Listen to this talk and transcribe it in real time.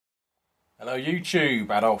Hello YouTube,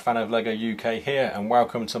 Adult Fan of Lego UK here, and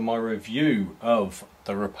welcome to my review of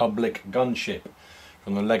the Republic Gunship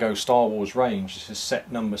from the Lego Star Wars range. This is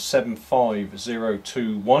set number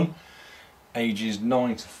 75021, ages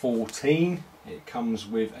 9 to 14. It comes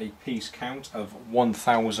with a piece count of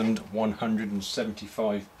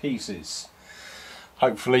 1,175 pieces.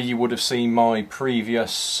 Hopefully you would have seen my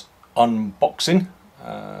previous unboxing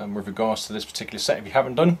with regards to this particular set. If you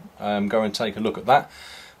haven't done, go and take a look at that.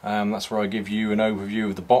 That's where I give you an overview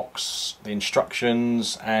of the box, the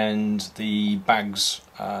instructions and the bags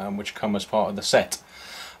which come as part of the set.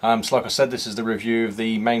 So like I said, this is the review of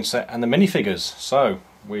the main set and the minifigures. So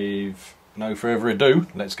with no further ado,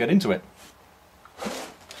 let's get into it.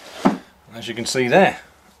 As you can see there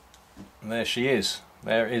she is.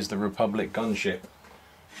 There is the Republic Gunship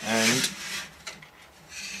and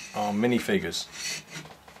our minifigures.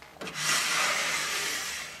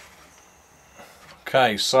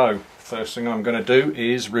 Okay, so first thing I'm going to do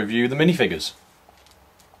is review the minifigures.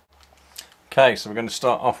 Okay, so we're going to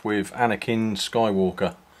start off with Anakin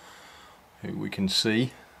Skywalker, who we can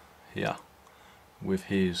see here with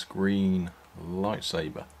his green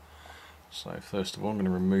lightsaber. So first of all I'm going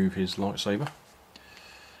to remove his lightsaber.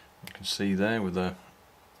 You can see there with a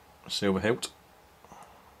silver hilt.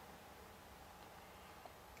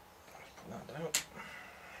 Let's put that down.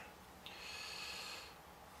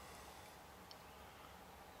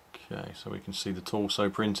 Okay, so we can see the torso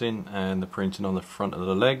printing and the printing on the front of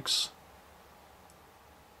the legs.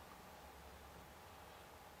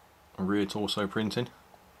 Rear torso printing.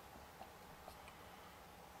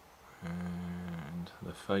 And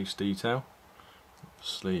the face detail.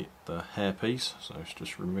 Obviously the hairpiece, so let's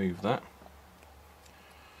just remove that.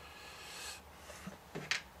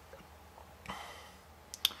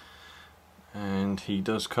 And he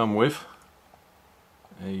does come with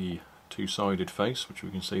a two-sided face, which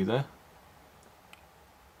we can see there.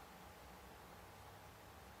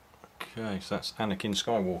 Okay, so that's Anakin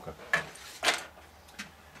Skywalker.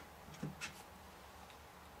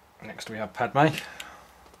 Next we have Padme.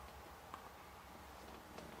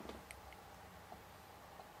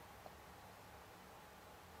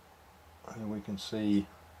 And we can see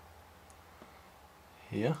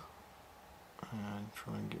here, and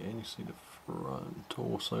try and get in, you see the front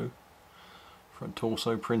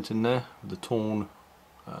torso printing there with the torn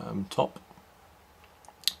top.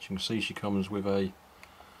 As you can see, she comes with a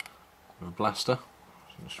blaster,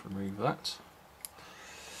 so just remove that.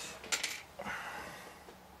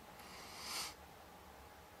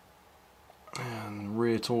 And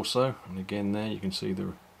rear torso, and again there you can see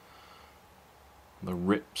the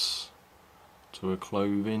rips to her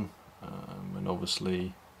clothing, and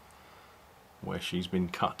obviously where she's been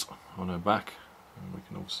cut on her back, and we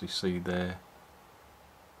can obviously see there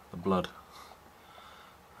the blood.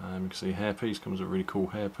 You can see hairpiece, comes with a really cool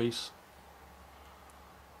hairpiece.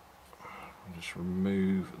 I'll just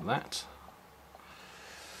remove that.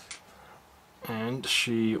 And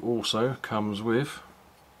she also comes with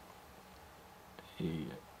a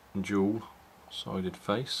dual sided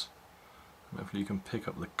face. Hopefully you can pick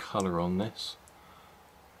up the colour on this.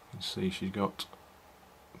 You can see she's got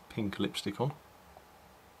pink lipstick on,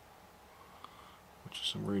 which is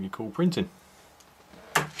some really cool printing.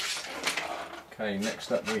 Okay,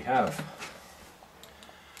 next up we have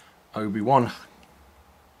Obi-Wan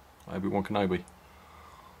Kenobi. You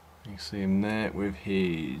can see him there with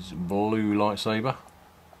his blue lightsaber.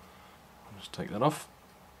 I'll just take that off.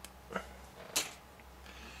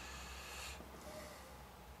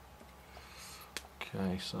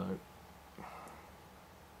 Okay, so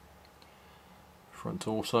front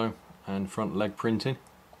torso and front leg printing,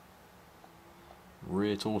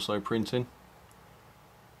 rear torso printing.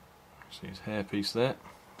 See his hairpiece there.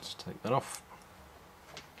 Let's take that off.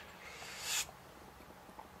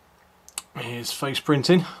 Here's face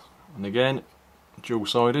printing, and again dual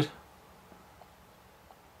sided.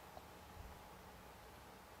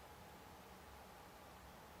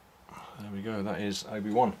 There we go, that is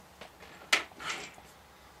Obi-Wan.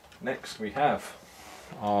 Next we have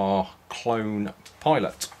our clone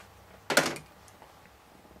pilot. There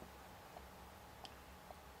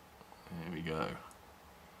we go.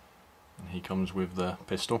 And he comes with the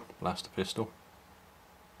pistol, blaster pistol.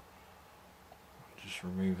 Just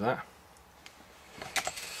remove that.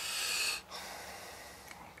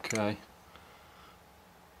 Okay.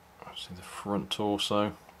 See the front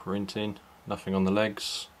torso printing, nothing on the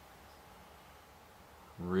legs.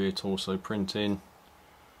 Rear torso printing.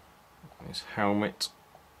 His helmet.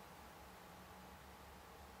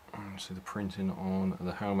 See the printing on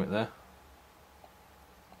the helmet there.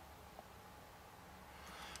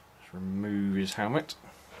 Just remove his helmet.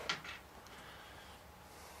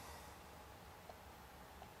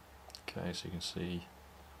 Okay, so you can see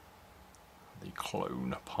the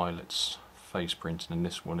clone pilot's face printing, and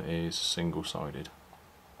this one is single-sided.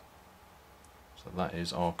 So that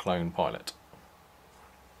is our clone pilot.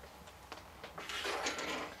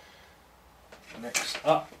 Next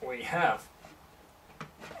up we have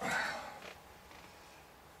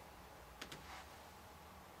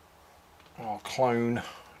our clone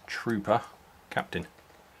trooper captain.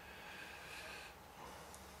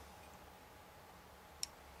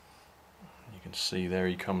 You can see there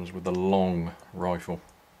he comes with a long rifle.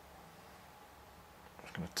 I'm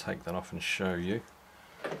just going to take that off and show you.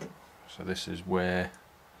 So this is where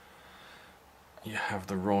you have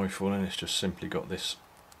the rifle, and it's just simply got this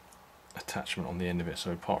attachment on the end of it.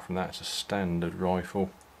 So apart from that, it's a standard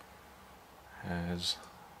rifle. Has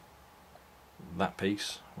that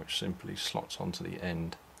piece which simply slots onto the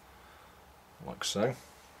end like so.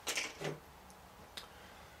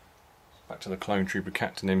 Back to the clone trooper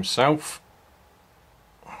captain himself.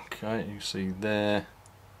 Okay, you see there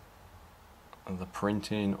the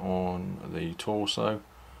printing on the torso,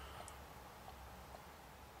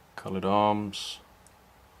 coloured arms,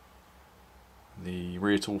 the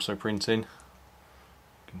rear torso printing. You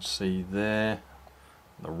can see there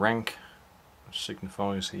the rank, which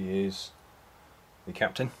signifies he is the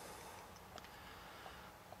captain.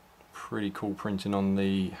 Pretty cool printing on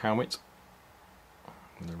the helmet,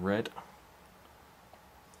 the red.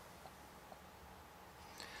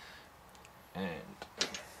 And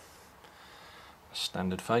a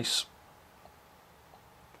standard face.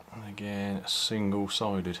 And again,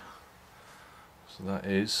 single-sided. So that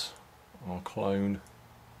is our clone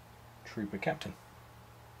trooper captain.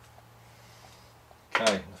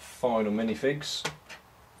 Okay, the final minifigs,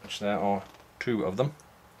 which there are 2 of them,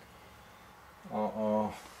 are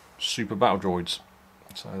our super battle droids.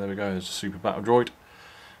 So there we go, there's a super battle droid,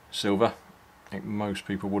 silver. I think most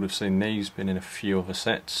people would have seen these, been in a few other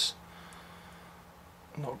sets.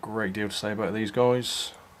 Not a great deal to say about these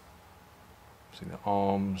guys. See the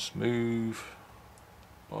arms move,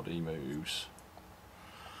 body moves.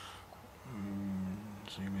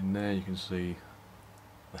 Zoom in there, you can see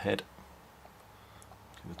the head,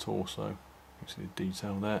 see the torso, you can see the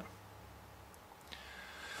detail there.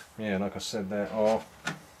 Yeah, like I said, there are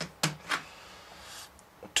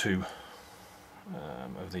 2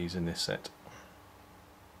 of these in this set.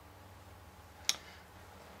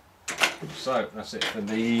 So that's it for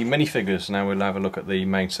the minifigures. Now we'll have a look at the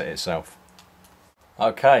main set itself.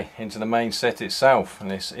 Okay, into the main set itself,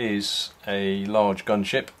 and this is a large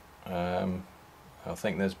gunship. I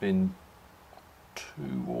think there's been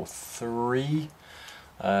 2 or 3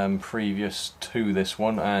 previous to this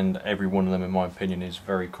one, and every one of them in my opinion is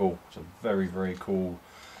very cool. It's a very, very cool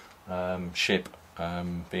ship,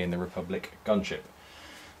 being the Republic gunship.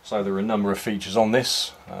 So there are a number of features on this,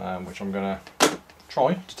 which I'm going to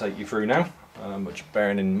try to take you through now, but just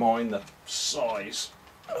bearing in mind the size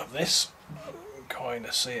of this. You can kind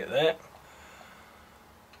of see it there.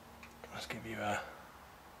 Let's give you a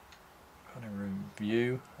kind of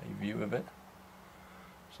view of it.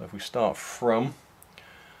 So if we start from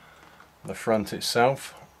the front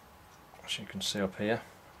itself, as you can see up here,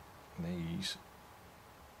 these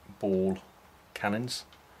ball cannons,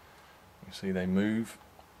 you see they move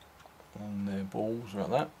on their balls like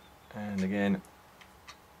that, and again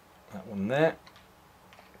that one there.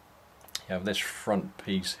 You have this front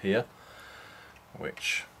piece here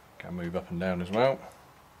which can move up and down as well.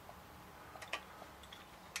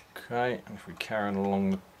 Okay, and if we carry on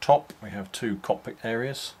along the top, we have 2 cockpit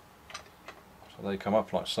areas. So they come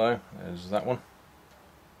up like so. There's that one,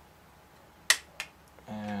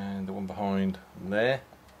 and the one behind there.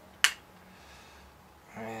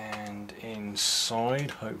 And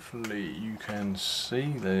inside, hopefully you can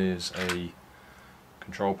see, there's a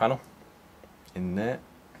control panel in there.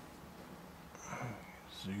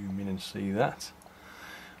 Zoom in and see that.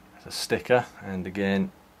 There's a sticker, and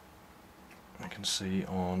again I can see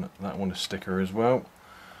on that one a sticker as well.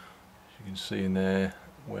 As you can see in there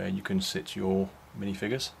where you can sit your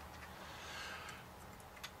minifigures.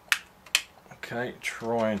 Okay,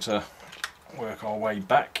 trying to work our way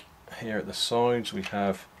back. Here at the sides we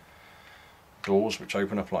have doors which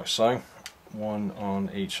open up like so, 1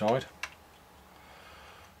 on each side.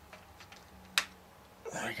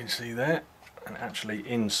 There you can see there, and actually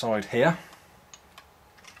inside here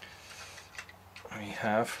we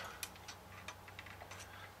have,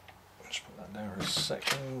 let's put that down for a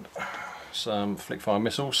second, some flick-fire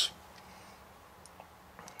missiles.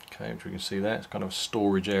 Okay, which we can see there, it's kind of a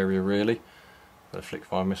storage area really. For the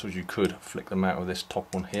flick-fire missiles, you could flick them out of this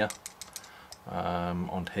top one here.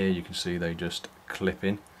 On here you can see they just clip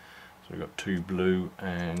in. So we've got 2 blue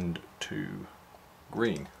and 2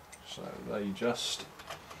 green. So they just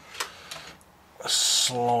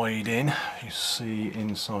slide in. You see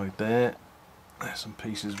inside there, there's some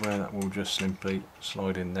pieces where that will just simply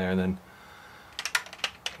slide in there, and then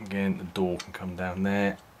again the door can come down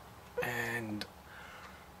there, and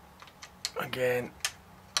again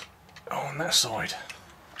on that side.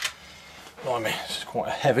 Blimey, this is quite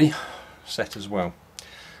a heavy set as well.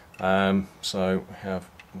 So we have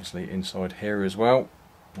obviously inside here as well,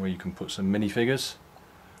 where you can put some minifigures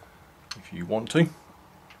if you want to.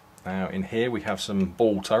 Now in here we have some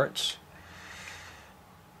ball turrets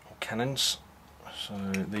or cannons. So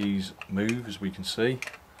these move, as we can see,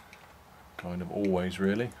 kind of always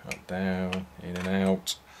really, up, down, in and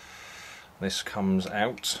out. This comes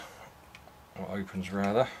out, or opens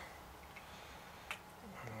rather,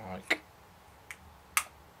 like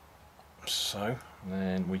so. And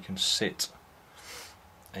then we can sit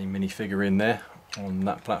a minifigure in there on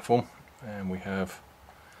that platform, and we have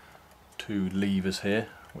 2 levers here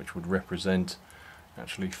which would represent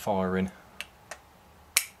actually firing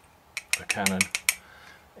the cannon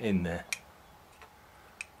in there.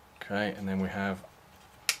 Okay, and then we have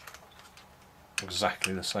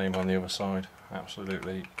exactly the same on the other side,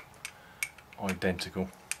 absolutely identical.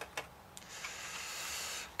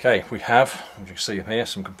 Okay, we have, as you can see here,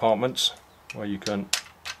 some compartments where you can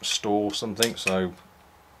store something, so you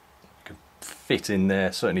could fit in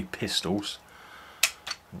there certainly pistols.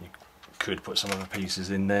 You could put some other pieces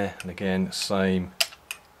in there, and again same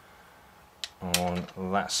on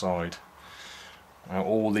that side. Now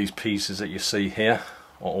all these pieces that you see here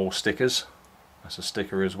are all stickers. That's a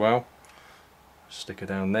sticker as well. Sticker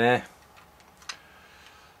down there.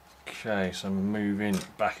 Okay, so moving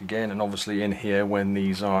back again, and obviously in here when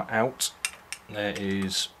these are out there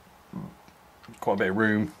is quite a bit of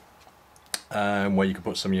room where you can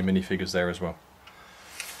put some of your minifigures there as well.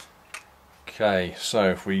 Okay,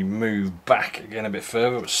 so if we move back again a bit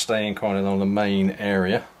further, but staying kind of on the main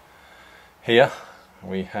area, here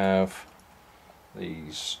we have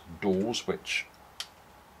these doors which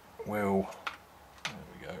will, there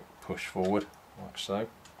we go, push forward like so,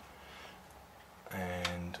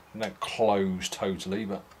 and not close totally,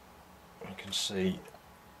 but you can see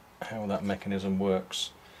how that mechanism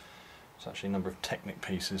works. It's actually a number of Technic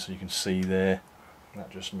pieces, so you can see there that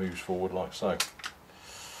just moves forward like so.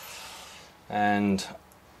 And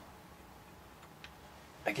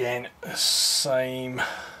again the same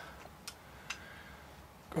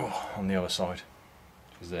on the other side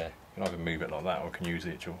is there. You can either move it like that, or you can use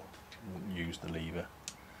it, you'll use the lever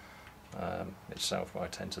itself, but I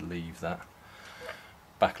tend to leave that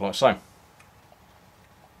back like so.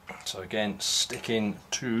 So again, sticking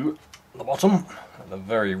to the bottom, at the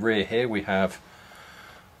very rear here we have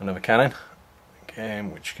another cannon,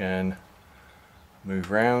 again which can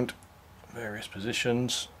move around various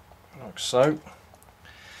positions like so.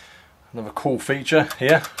 Another cool feature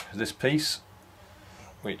here is this piece,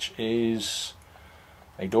 which is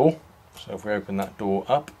a door. So if we open that door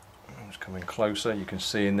up, just come in closer, you can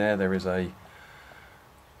see in there is a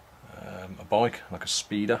bike, like a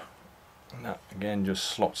speeder, and that again just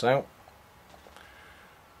slots out,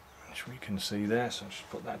 which we can see there. So I'll just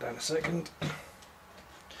put that down a second. You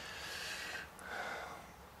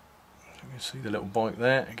can see the little bike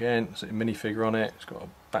there, again it's a minifigure on it, it's got a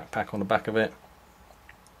backpack on the back of it.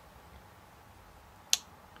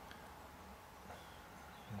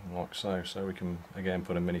 Like so, so we can again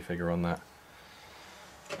put a minifigure on that,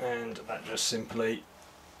 and that just simply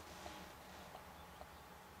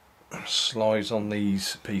slides on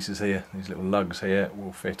these pieces here. These little lugs here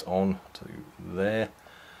will fit on to there,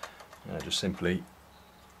 and it just simply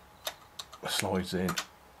slides in,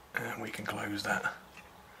 and we can close that.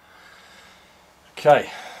 Okay,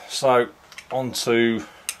 so onto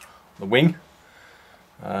the wing.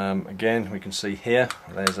 Again we can see here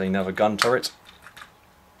there's another gun turret.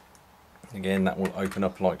 Again that will open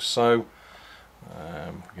up like so.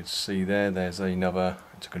 We can see there's another,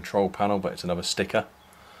 it's a control panel, but it's another sticker.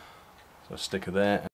 So a sticker there.